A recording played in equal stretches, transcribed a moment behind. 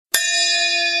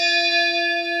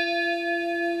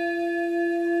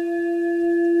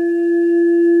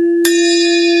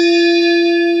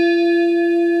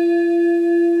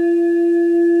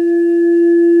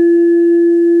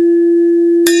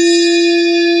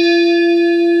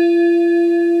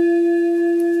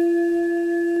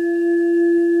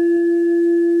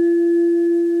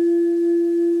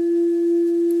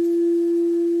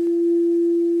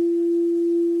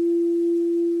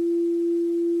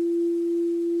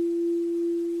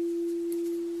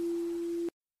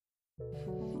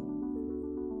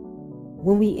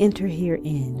When we enter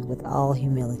herein with all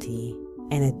humility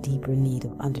and a deeper need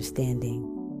of understanding,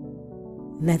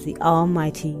 let the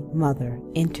Almighty Mother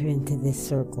enter into this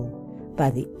circle by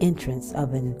the entrance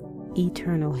of an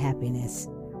eternal happiness,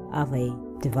 of a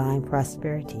divine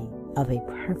prosperity, of a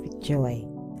perfect joy,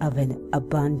 of an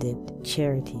abundant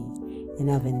charity, and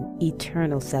of an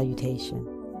eternal salutation.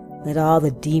 Let all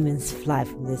the demons fly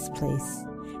from this place,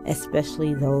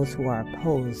 especially those who are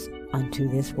opposed unto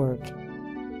this work.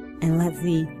 And let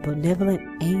the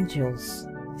benevolent angels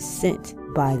sent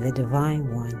by the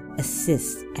Divine One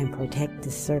assist and protect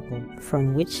this circle,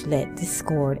 from which let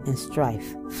discord and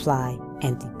strife fly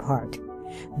and depart.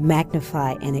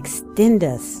 Magnify and extend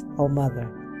us, O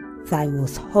Mother, thy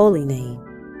most holy name,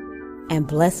 and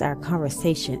bless our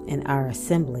conversation and our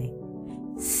assembly.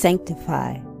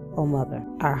 Sanctify, O Mother,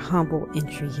 our humble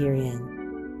entry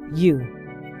herein, you,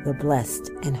 the blessed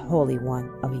and holy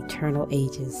one of eternal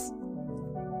ages.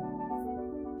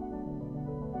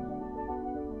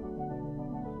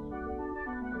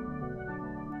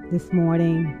 This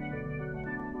morning,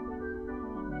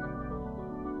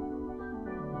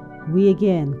 we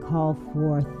again call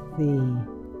forth the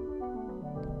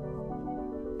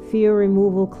fear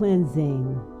removal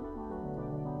cleansing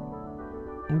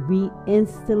and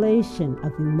reinstallation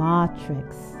of the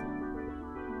matrix.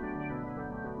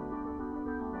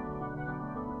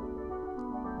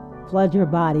 Flood your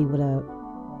body with a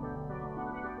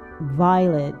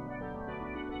violet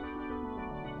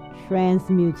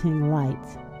transmuting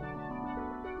light,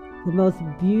 the most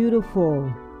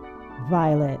beautiful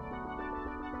violet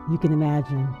you can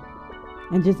imagine,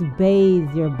 and just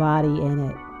bathe your body in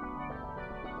it.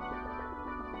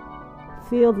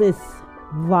 Feel this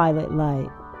violet light.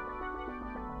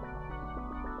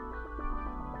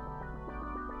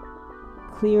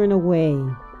 Clearing away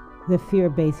the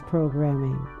fear-based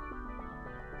programming.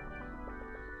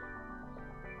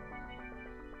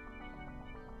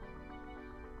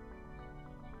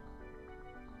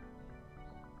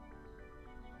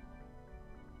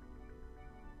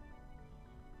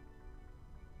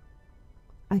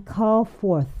 I call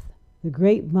forth the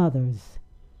great mothers,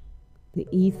 the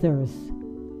ethers,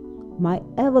 my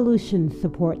evolution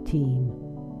support team,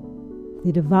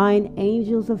 the divine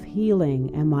angels of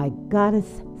healing, and my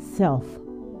goddess self.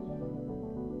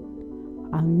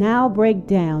 I'll now break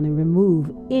down and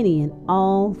remove any and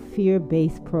all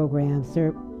fear-based programs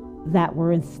that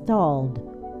were installed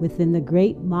within the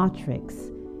great matrix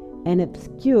and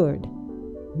obscured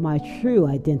my true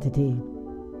identity.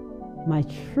 My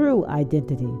true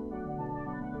identity,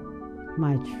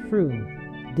 my true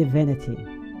divinity.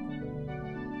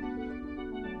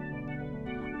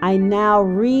 I now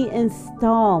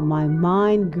reinstall my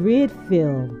mind grid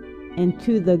field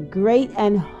into the great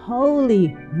and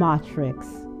holy matrix.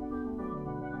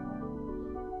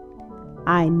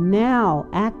 I now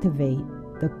activate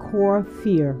the core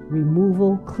fear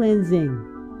removal cleansing.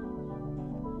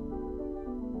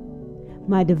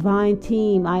 My divine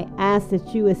team, I ask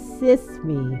that you assist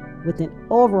me with an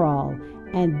overall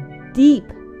and deep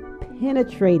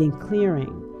penetrating clearing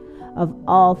of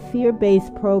all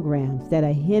fear-based programs that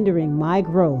are hindering my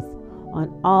growth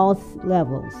on all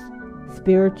levels,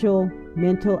 spiritual,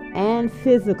 mental, and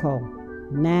physical.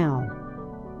 Now,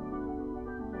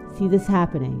 see this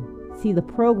happening. See the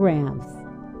programs,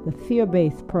 the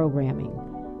fear-based programming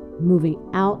moving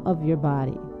out of your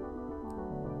body.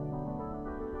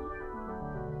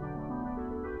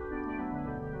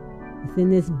 Within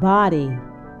this body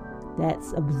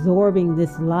that's absorbing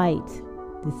this light,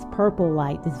 this purple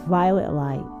light, this violet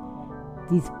light,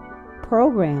 these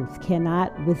programs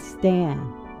cannot withstand.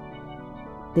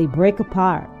 They break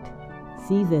apart.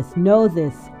 See this, know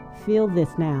this, feel this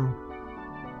now.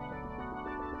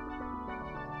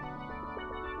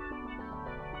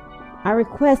 I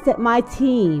request that my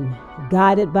team,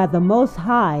 guided by the Most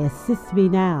High, assist me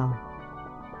now.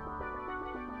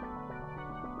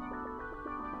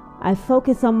 I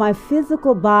focus on my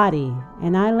physical body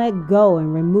and I let go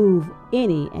and remove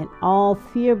any and all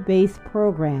fear-based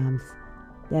programs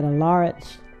that are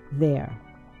lodged there.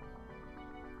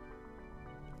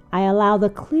 I allow the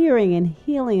clearing and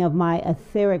healing of my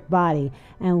etheric body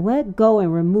and let go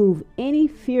and remove any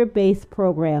fear-based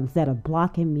programs that are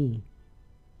blocking me.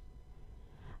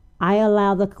 I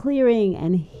allow the clearing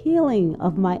and healing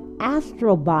of my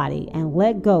astral body and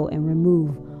let go and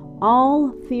remove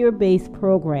all fear-based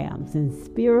programs and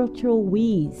spiritual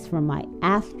weeds from my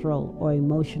astral or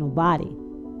emotional body.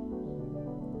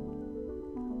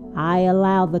 I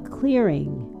allow the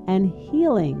clearing and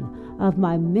healing of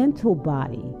my mental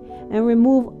body and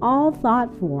remove all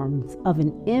thought forms of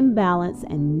an imbalance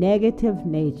and negative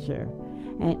nature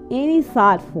and any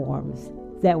thought forms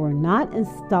that were not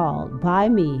installed by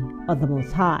me of the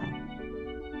Most High.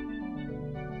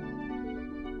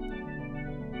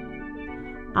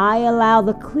 I allow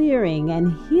the clearing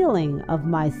and healing of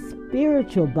my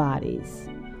spiritual bodies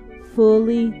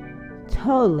fully,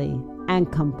 totally, and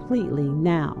completely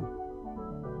now.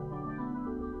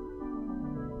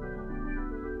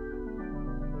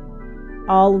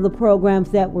 All of the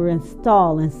programs that were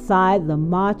installed inside the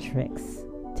matrix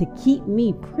to keep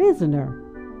me prisoner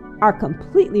are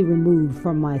completely removed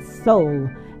from my soul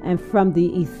and from the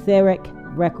etheric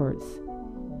records.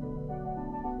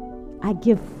 I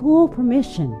give full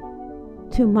permission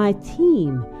to my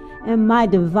team and my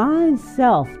divine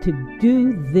self to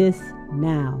do this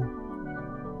now.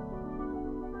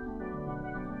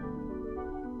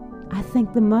 I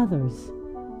thank the mothers,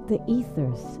 the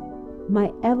ethers,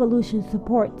 my evolution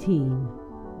support team,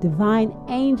 divine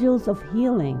angels of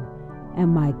healing, and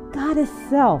my goddess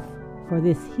self for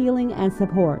this healing and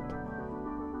support.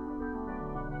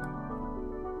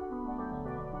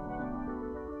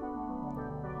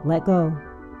 Let go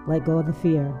of the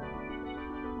fear.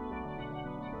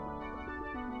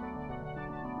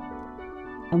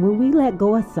 And when we let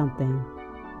go of something,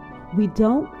 we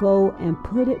don't go and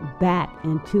put it back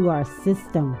into our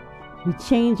system. We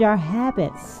change our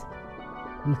habits.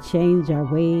 We change our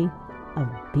way of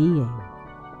being.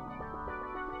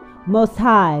 Most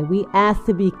High, we ask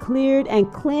to be cleared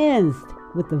and cleansed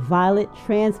with the violet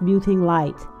transmuting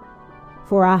light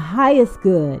for our highest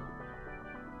good.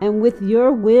 And with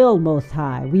your will, Most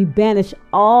High, we banish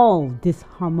all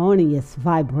disharmonious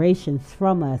vibrations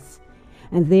from us,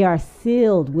 and they are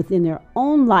sealed within their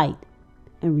own light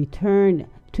and returned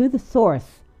to the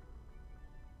source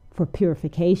for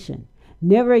purification,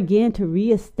 never again to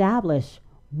reestablish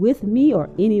with me or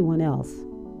anyone else.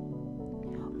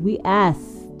 We ask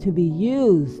to be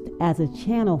used as a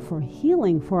channel for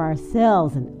healing for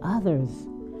ourselves and others.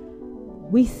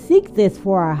 We seek this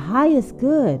for our highest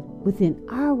good within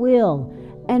our will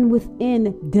and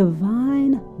within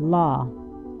divine law.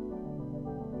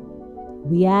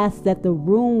 We ask that the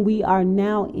room we are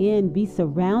now in be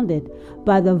surrounded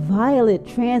by the violet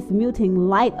transmuting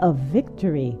light of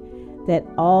victory, that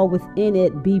all within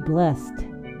it be blessed.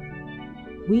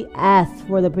 We ask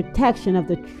for the protection of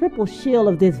the triple shield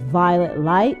of this violet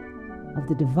light of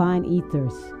the divine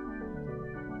ethers.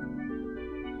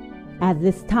 At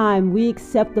this time, we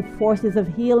accept the forces of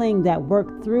healing that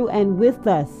work through and with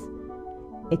us,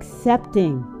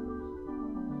 accepting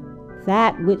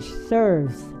that which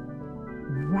serves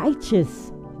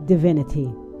righteous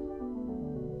divinity.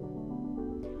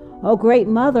 O great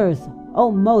mothers,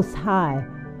 O Most High,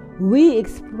 we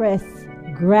express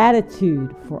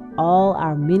gratitude for all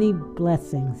our many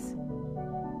blessings,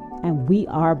 and we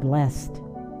are blessed.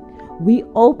 We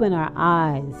open our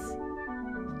eyes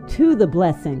to the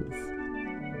blessings.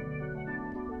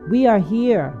 We are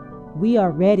here. We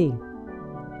are ready.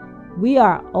 We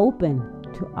are open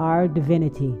to our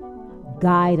divinity.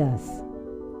 Guide us.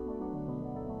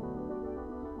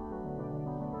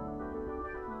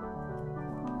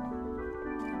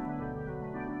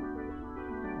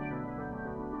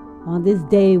 On this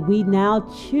day, we now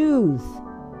choose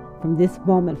from this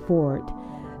moment forward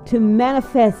to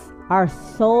manifest our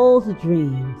soul's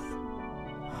dreams,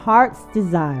 heart's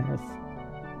desires,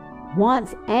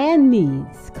 wants, and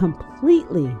needs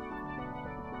completely,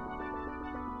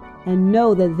 and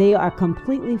know that they are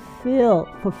completely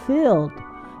fulfilled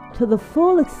to the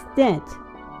full extent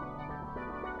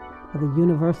of the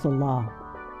universal law.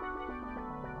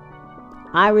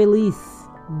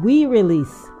 We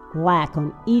release lack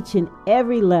on each and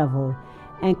every level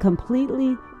and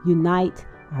completely unite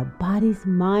our bodies,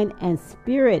 mind, and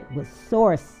spirit with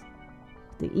Source,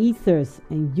 the ethers,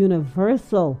 and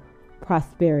universal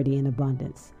prosperity and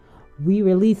abundance. We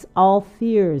release all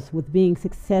fears with being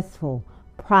successful,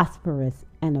 prosperous,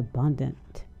 and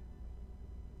abundant.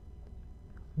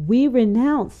 We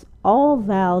renounce all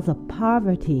vows of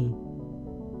poverty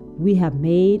we have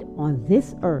made on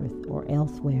this earth or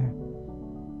elsewhere.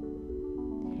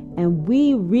 And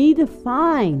we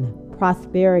redefine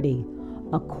prosperity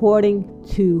according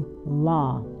to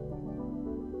law.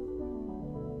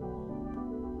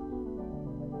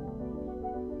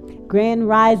 Grand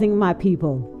rising, my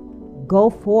people, go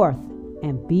forth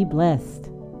and be blessed.